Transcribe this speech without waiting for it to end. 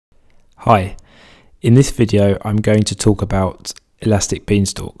Hi, in this video I'm going to talk about Elastic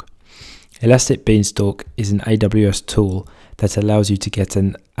Beanstalk. Elastic Beanstalk is an AWS tool that allows you to get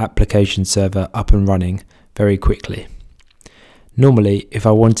an application server up and running very quickly. Normally, if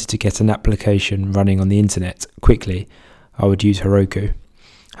I wanted to get an application running on the internet quickly, I would use Heroku.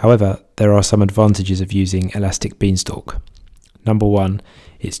 However, there are some advantages of using Elastic Beanstalk. Number one,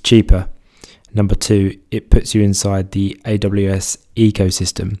 it's cheaper. Number two, it puts you inside the AWS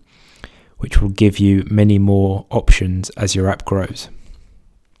ecosystem, which will give you many more options as your app grows.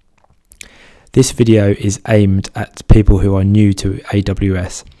 This video is aimed at people who are new to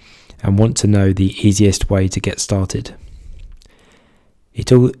AWS and want to know the easiest way to get started.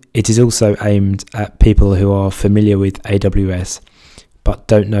 It is also aimed at people who are familiar with AWS but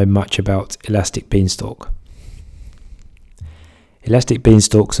don't know much about Elastic Beanstalk. Elastic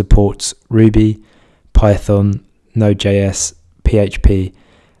Beanstalk supports Ruby, Python, Node.js, PHP,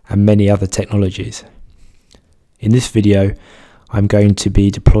 and many other technologies. In this video, I'm going to be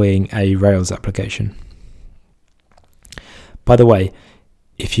deploying a Rails application. By the way,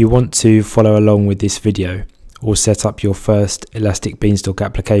 if you want to follow along with this video or set up your first Elastic Beanstalk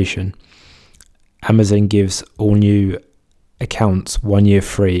application, Amazon gives all new accounts 1 year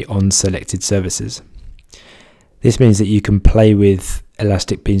free on selected services. This means that you can play with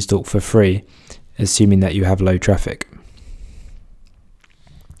Elastic Beanstalk for free, assuming that you have low traffic.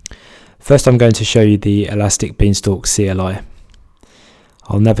 First, I'm going to show you the Elastic Beanstalk CLI.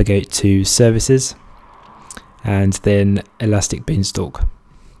 I'll navigate to Services and then Elastic Beanstalk.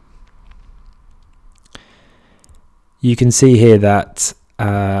 You can see here that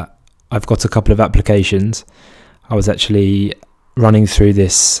I've got a couple of applications. I was actually running through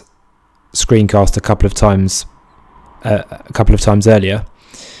this screencast a couple of times earlier,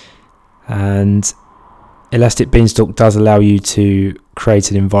 and Elastic Beanstalk does allow you to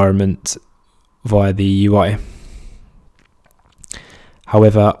create an environment via the UI.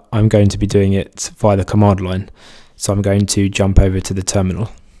 However, I'm going to be doing it via the command line, so I'm going to jump over to the terminal.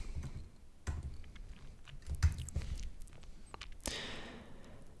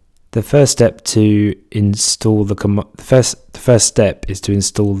 The first step to install the first step is to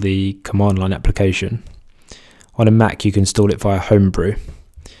install the command line application. On a Mac, you can install it via Homebrew.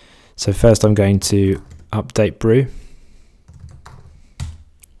 So first, I'm going to update brew.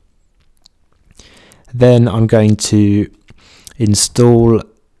 Then I'm going to install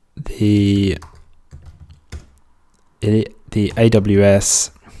the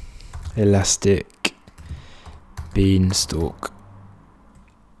AWS Elastic Beanstalk.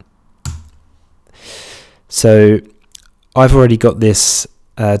 So I've already got this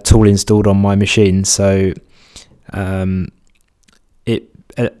tool installed on my machine, so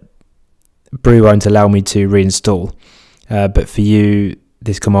Brew won't allow me to reinstall, but for you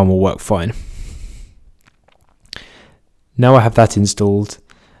this command will work fine. Now I have that installed,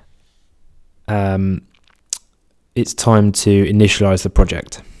 it's time to initialize the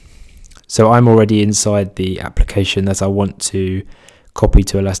project. So I'm already inside the application that I want to copy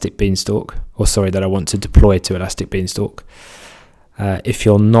to Elastic Beanstalk, that I want to deploy to Elastic Beanstalk. If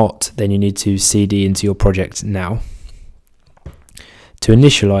you're not, then you need to cd into your project now. To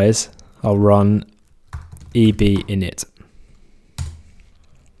initialize, I'll run ebinit.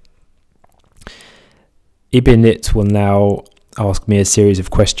 Ebinit will now ask me a series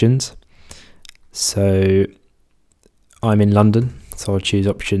of questions. So I'm in London, so I'll choose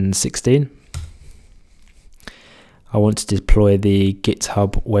option 16. I want to deploy the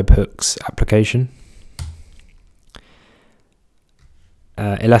GitHub webhooks application.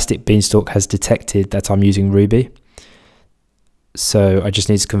 Elastic Beanstalk has detected that I'm using Ruby, so I just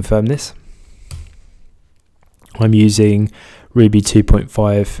need to confirm this. I'm using Ruby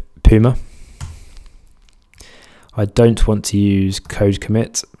 2.5 Puma. I don't want to use code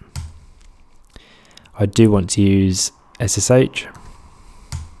commit. I do want to use SSH.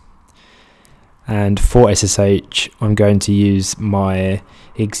 And for SSH, I'm going to use my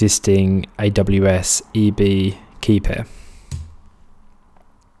existing AWS EB key pair.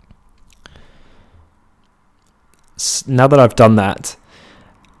 Now that I've done that,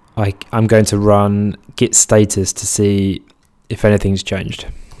 I'm going to run git status to see if anything's changed.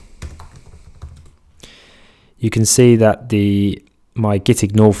 You can see that my git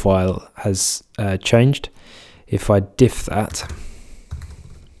ignore file has changed. If I diff that,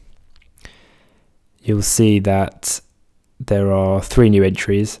 you'll see that there are 3 new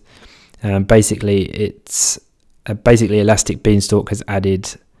entries. Basically, Elastic Beanstalk has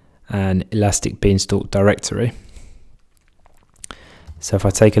added an Elastic Beanstalk directory. So if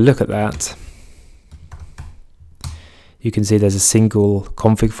I take a look at that, you can see there's a single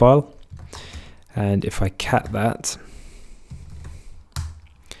config file And if I cat that,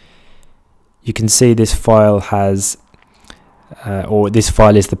 you can see this file has, or this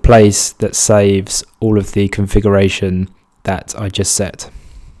file is the place that saves all of the configuration that I just set.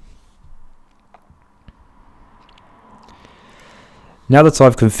 Now that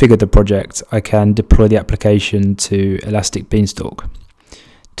I've configured the project, I can deploy the application to Elastic Beanstalk.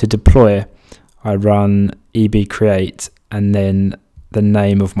 To deploy, I run eb create and then the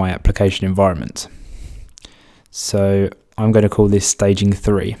name of my application environment. So I'm going to call this staging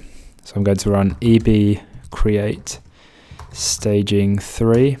 3. So I'm going to run eb create staging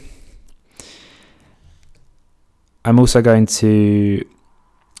 3. I'm also going to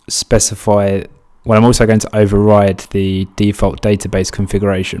specify, well, I'm also going to override the default database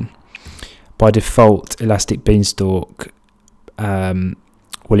configuration. By default, Elastic Beanstalk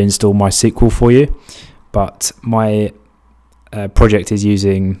will install MySQL for you, but my project is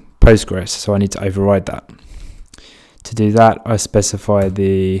using Postgres, so I need to override that. To do that, I specify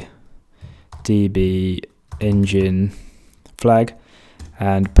the DB engine flag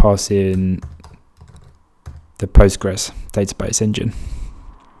and pass in the Postgres database engine.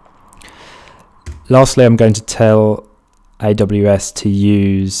 Lastly, I'm going to tell AWS to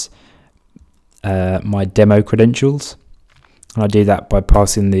use my demo credentials, and I do that by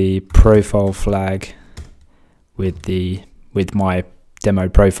passing the profile flag with my demo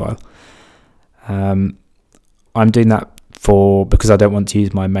profile. I'm doing that because I don't want to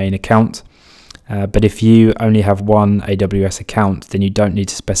use my main account. But if you only have one AWS account, then you don't need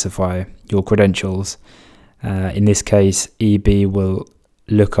to specify your credentials. In this case, EB will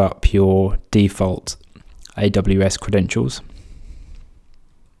look up your default AWS credentials.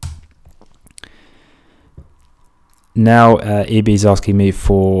 Now EB is asking me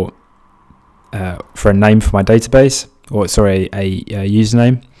for a name for my database, or sorry, a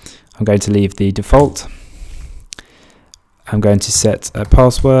username. I'm going to leave the default. I'm going to set a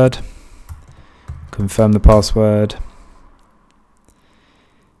password, confirm the password,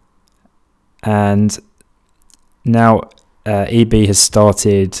 and now EB has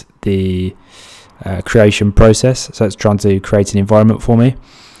started the creation process, so it's trying to create an environment for me.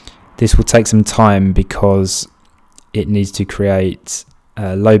 This will take some time because it needs to create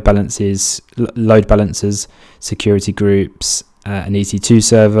load balancers, security groups, an EC2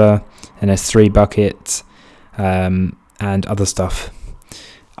 server, an S3 bucket, and other stuff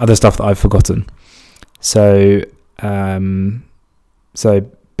that I've forgotten. So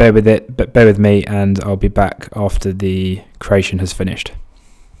bear with me, and I'll be back after the creation has finished.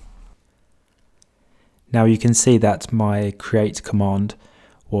 Now you can see that my create command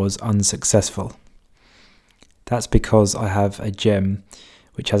was unsuccessful. That's because I have a gem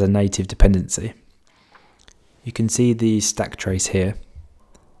which has a native dependency. You can see the stack trace here.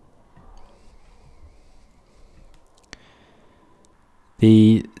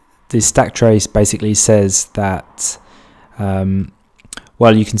 The stack trace basically says that,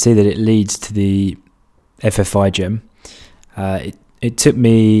 well, you can see that it leads to the FFI gem. It took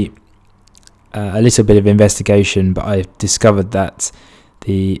me a little bit of investigation, but I discovered that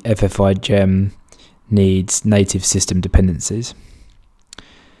the FFI gem needs native system dependencies.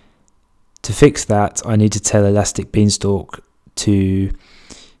 To fix that, I need to tell Elastic Beanstalk to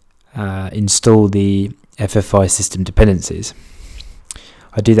install the FFI system dependencies.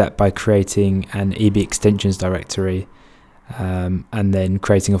 I do that by creating an EB extensions directory and then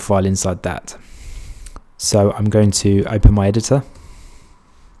creating a file inside that. So I'm going to open my editor.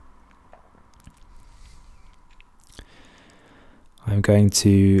 I'm going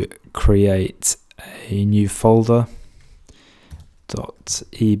to create a new folder,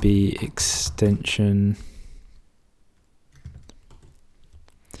 .eb extension,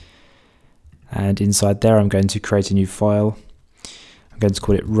 and inside there I'm going to create a new file. I'm going to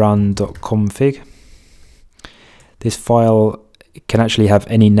call it run.config. This file can actually have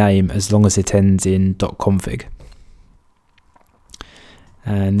any name as long as it ends in .config,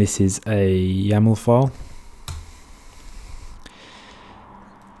 and this is a YAML file.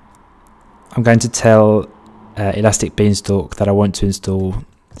 I'm going to tell Elastic Beanstalk that I want to install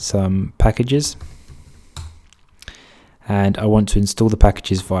some packages, and I want to install the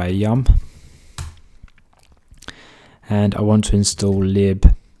packages via yum, and I want to install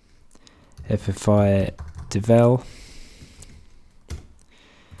lib ffi devel,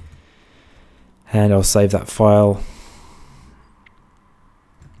 and I'll save that file,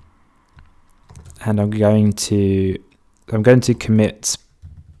 and I'm going to commit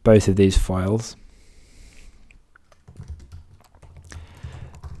both of these files.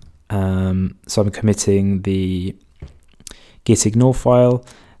 So I'm committing the gitignore file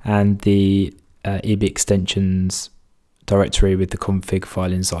and the EB extensions directory with the config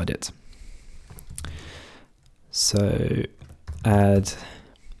file inside it. So add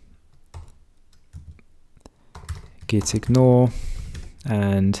git ignore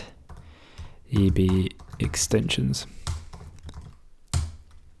and EB extensions.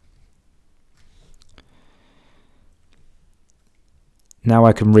 Now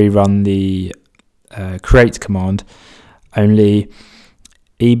I can rerun the create command, only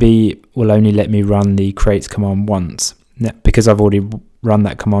EB will only let me run the create command once. Now, because I've already run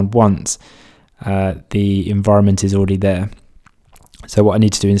that command once, the environment is already there. So what I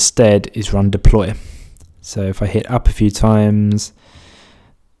need to do instead is run deploy. So if I hit up a few times,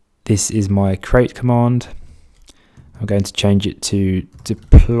 this is my create command. I'm going to change it to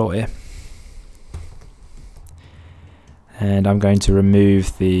deploy. And I'm going to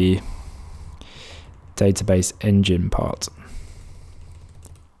remove the database engine part.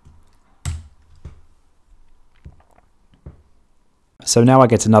 So now I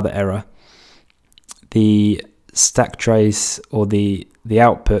get another error. The stack trace, or the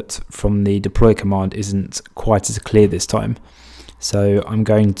output from the deploy command, isn't quite as clear this time. So I'm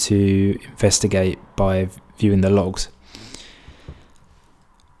going to investigate by viewing the logs.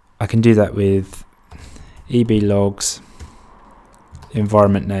 I can do that with EB logs,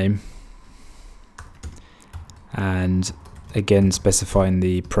 environment name, and again specifying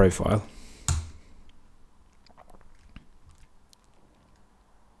the profile.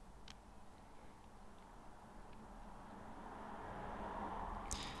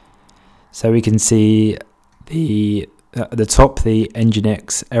 So we can see at the top the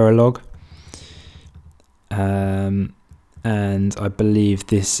Nginx error log, and I believe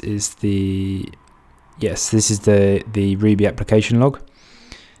this is the Ruby application log,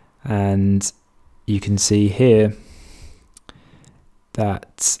 and you can see here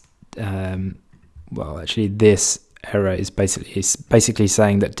that well, actually this error is basically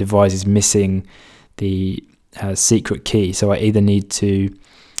saying that device is missing the secret key. So I either need to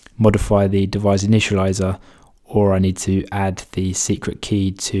modify the device initializer, or I need to add the secret key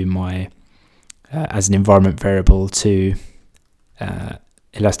to my as an environment variable to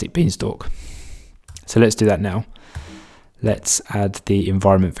Elastic Beanstalk. So let's do that now. Let's add the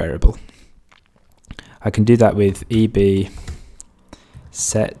environment variable. I can do that with EB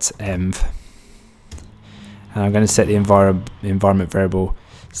set env, and I'm going to set the environment variable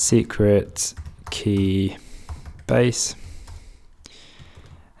secret key base,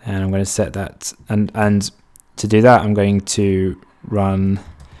 and I'm going to set that, and to do that I'm going to run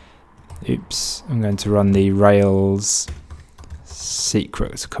the Rails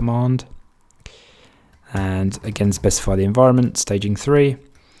secret command, and again specify the environment, staging 3,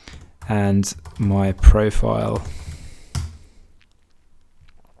 and my profile.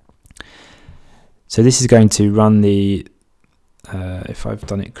 So this is going to run the, if I've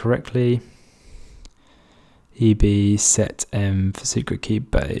done it correctly, EB set env secret key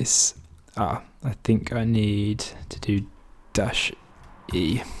base. I think I need to do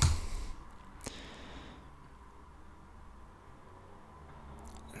 -e.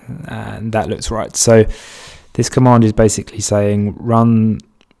 And that looks right. So this command is basically saying run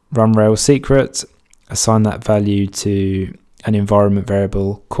Rails secret, assign that value to an environment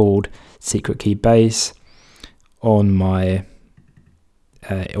variable called secret key base on my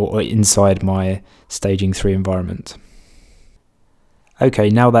or inside my staging 3 environment. Okay,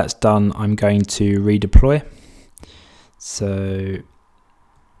 now that's done, I'm going to redeploy. So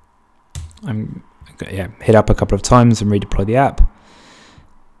hit up a couple of times and redeploy the app,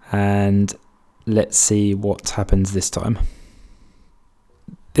 and let's see what happens this time.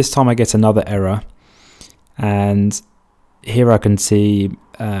 This time I get another error, and here I can see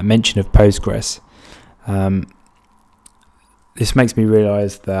mention of Postgres. This makes me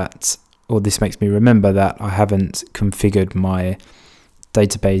realize that, or this makes me remember that I haven't configured my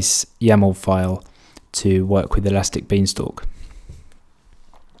database YAML file to work with Elastic Beanstalk.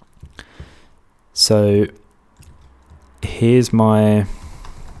 So here's my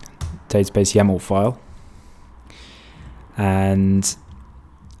database YAML file, and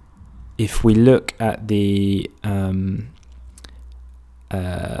if we look at the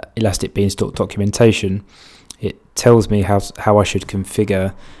Elastic Beanstalk documentation, it tells me how I should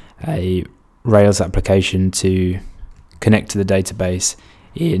configure a Rails application to connect to the database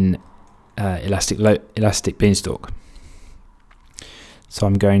in Elastic Beanstalk. So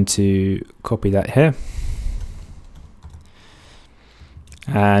I'm going to copy that here,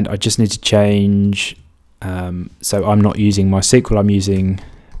 and I just need to change, so I'm not using MySQL, I'm using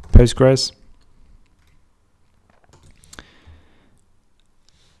Postgres.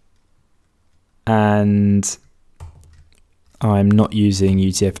 and I'm not using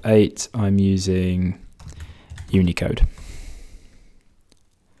UTF-8, I'm using Unicode.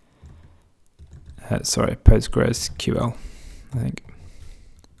 Sorry, Postgres QL, I think.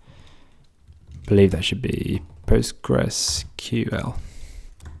 I believe that should be Postgres QL.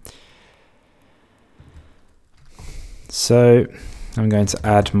 So I'm going to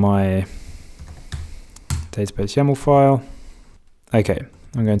add my database YAML file. Okay,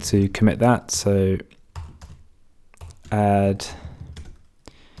 I'm going to commit that. So add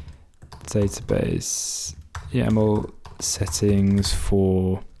database YAML settings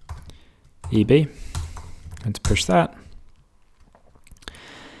for EB. I'm going to push that.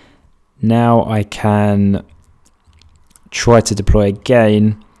 Now I can try to deploy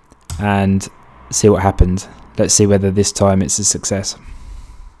again and see what happens. Let's see whether this time it's a success.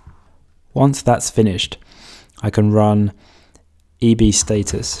 Once that's finished, I can run EB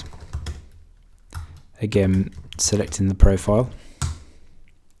status. Again, selecting the profile.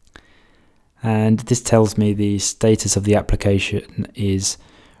 And this tells me the status of the application is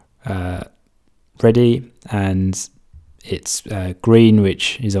ready, and it's green,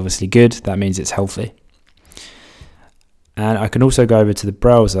 which is obviously good. That means it's healthy. And I can also go over to the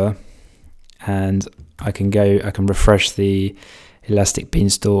browser, and I can refresh the Elastic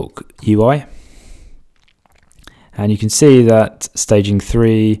Beanstalk UI, and you can see that staging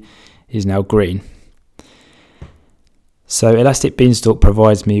 3 is now green. So Elastic Beanstalk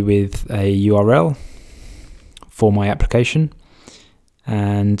provides me with a URL for my application,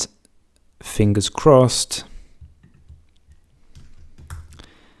 and fingers crossed,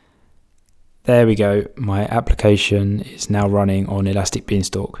 there we go, my application is now running on Elastic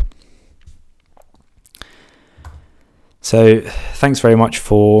Beanstalk. So thanks very much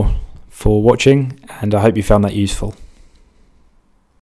for watching, and I hope you found that useful.